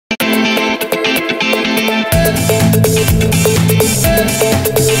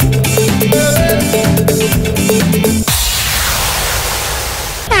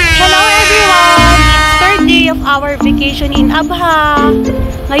vacation in Abha.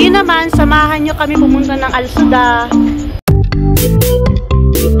 Ngayon naman, samahan nyo kami pumunta ng Souda.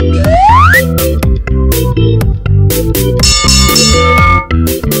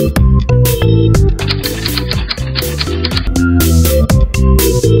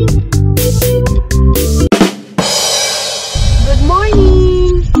 Good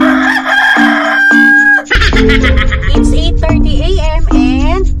morning! It's 8:30 AM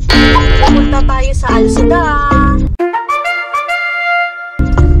and pupunta tayo sa Souda.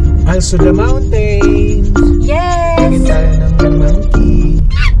 Souda Mountains! Yes! Tingin tayo ng monkey.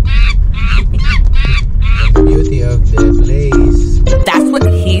 The beauty of the place. That's what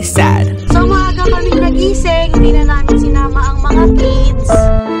he said. So maaga kaming nagising, hindi na namin sinama ang mga kids.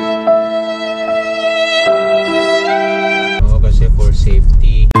 Oo, kasi for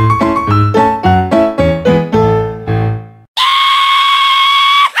safety.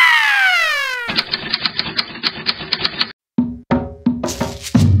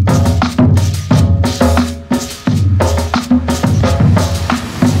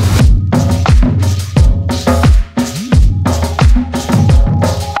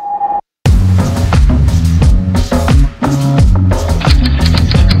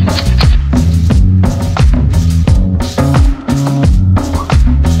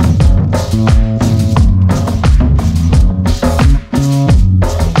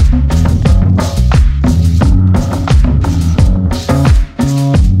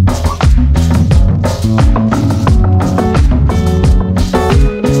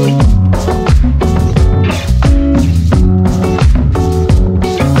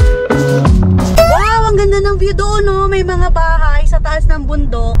 May mga bahay sa taas ng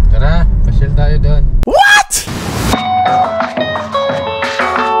bundok. Tara, pasyal tayo doon. What?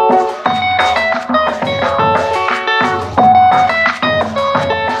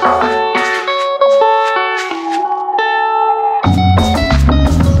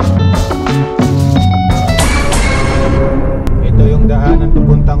 Ito yung daanan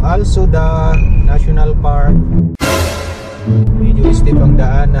papuntang Souda National Park. Medyo steep ang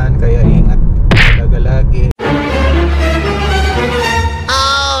daanan, kaya ingat talaga lagi.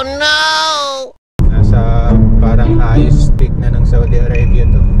 Parang highest peak na ng Saudi Arabia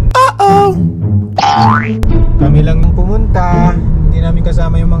to. Uh-oh! Kami lang nung pumunta, hindi namin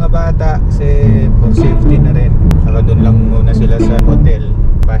kasama yung mga bata kasi for safety na rin. Saka doon lang muna sila sa hotel,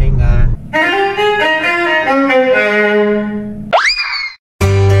 pahinga.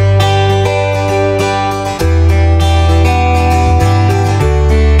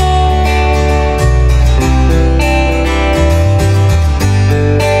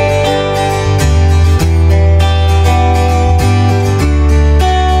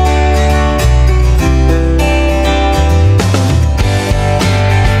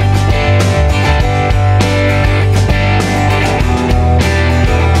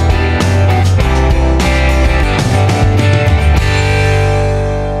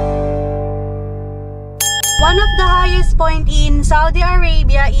 One of the highest point in Saudi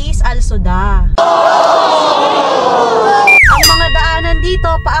Arabia is Souda. Ang mga daanan dito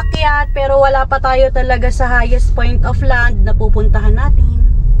paakyat pero wala pa tayo talaga sa highest point of land na pupuntahan natin.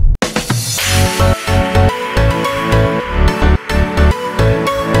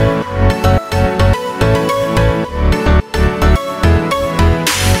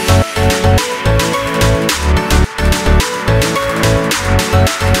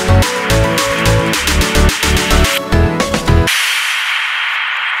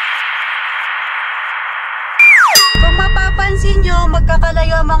 Mapapansin nyo,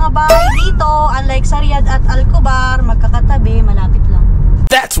 magkakalayo ang mga bahay dito. Unlike sa Riyadh at Al-Kubar, magkakatabi, malapit lang.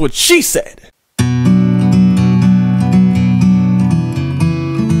 That's what she said.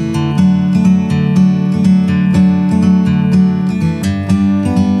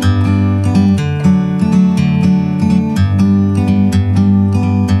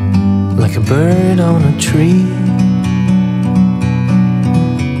 Like a bird on a tree,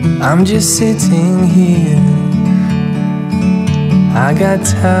 I'm just sitting here. I got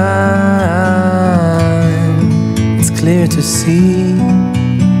time, it's clear to see.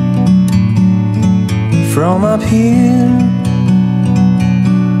 From up here,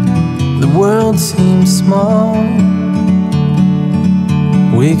 the world seems small.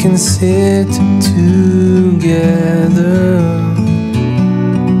 We can sit together,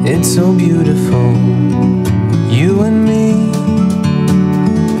 it's so beautiful. You and me,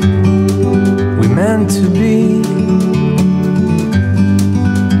 we meant to be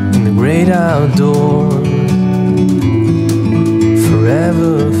great outdoors,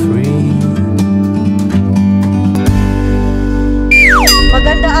 forever free.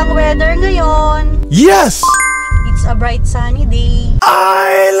 Maganda ang weather ngayon. Yes! It's a bright sunny day.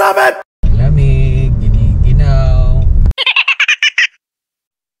 I love it! Lamig, giniginaw.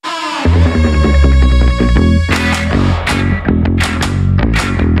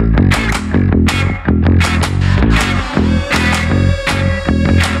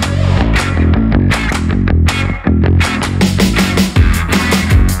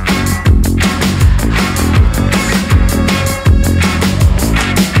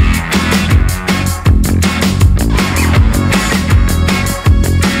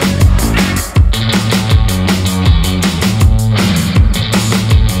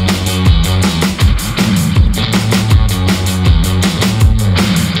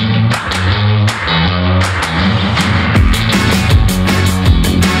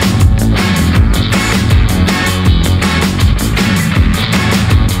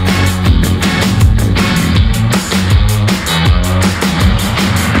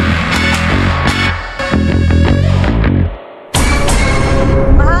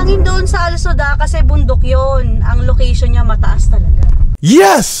 Souda kasi bundok yon. Ang location niya mataas talaga.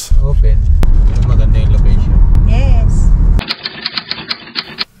 Yes! Open. Maganda yung location. Yes.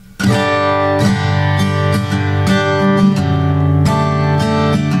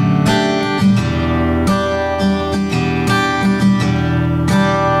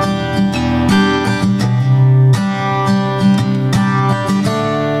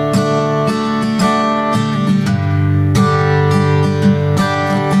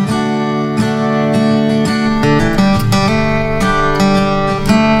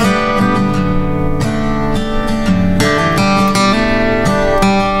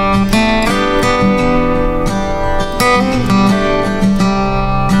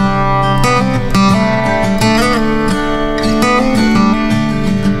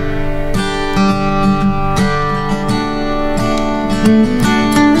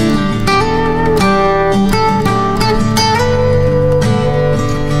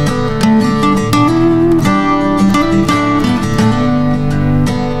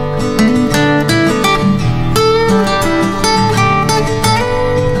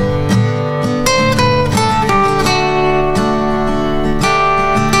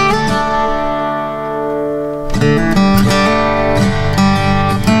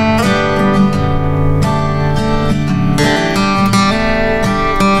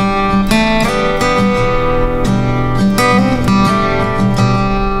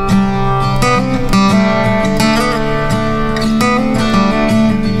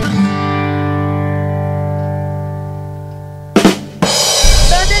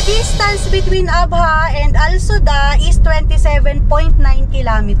 Between Abha and Souda is 27.9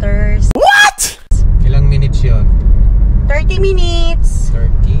 kilometers. What? Ilang minutes yun? 30 minutes.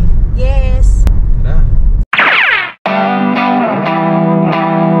 30? Yes. Tara.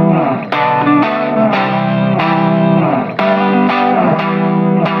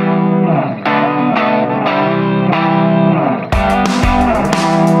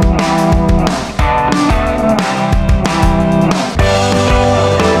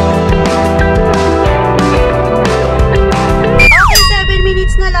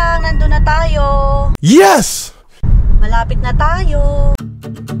 Yes! Malapit na tayo.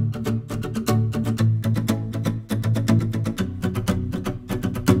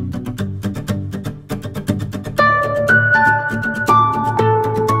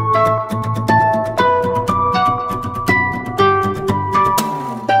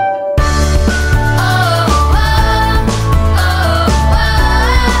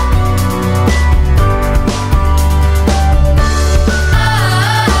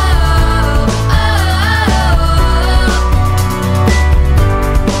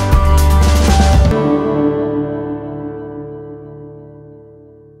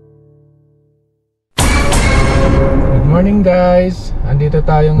 Morning guys, andito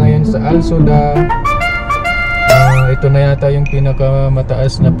tayo ngayon sa Souda. Ito na yata yung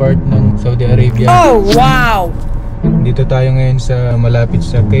pinakamataas na part ng Saudi Arabia. Oh, wow! Dito tayo ngayon sa malapit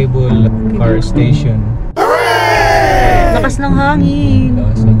sa cable car station. Lakas ng hangin.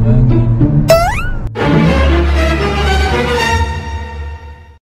 Lakas ng hangin.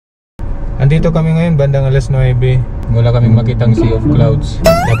 Andito kami ngayon bandang alas 9. Wala kaming makitang sea of clouds.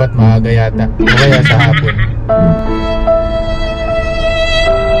 Dapat maaga yata. O kaya sa hapon.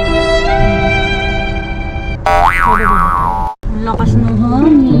 Ang lakas ng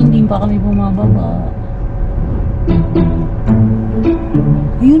hangin. Hindi pa kami bumababa.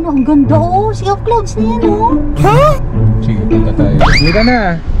 Ayun, ang ganda oh. Sea of clouds na yan oh. Huh? Sige, punta tayo. Halika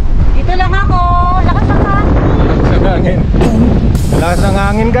na. Dito lang ako. Lakas ng hangin. Lakas ng hangin. Lakas ng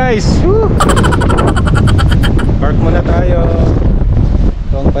hangin guys. Woo! Park muna tayo.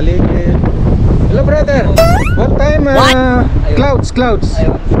 Ito ang paligid. Hello brother. What time? Clouds. Clouds?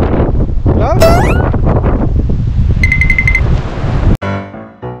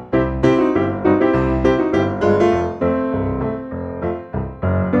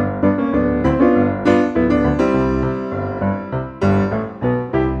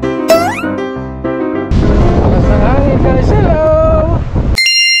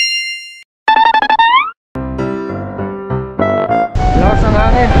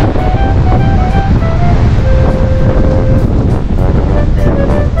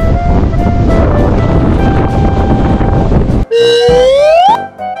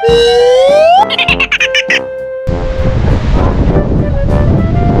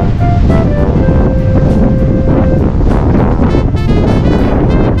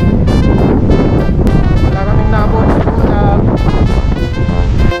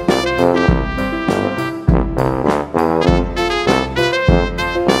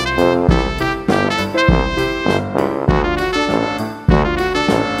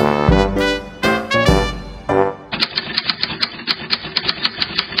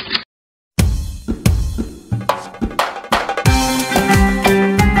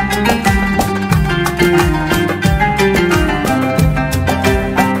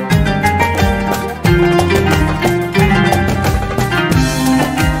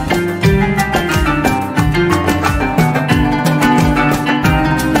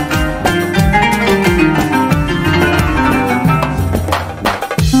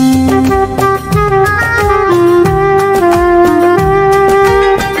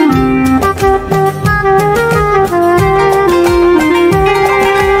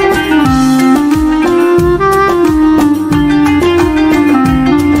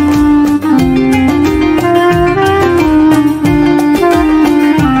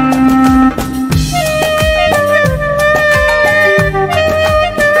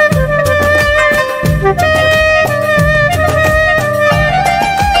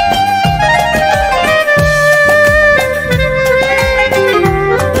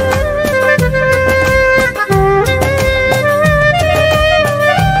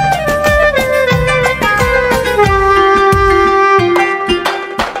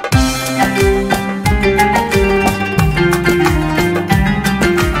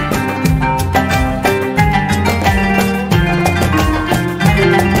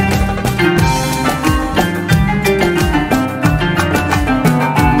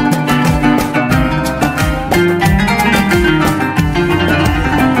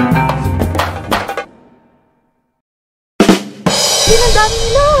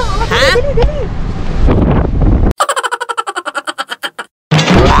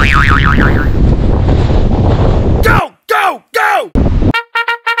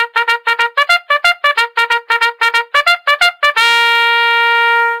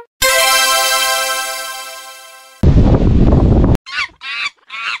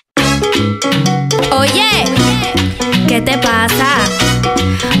 Oye, ¿qué te pasa?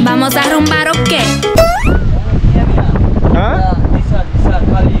 ¿Vamos a rumbar o qué? Ha?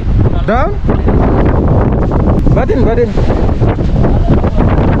 Down? Badin.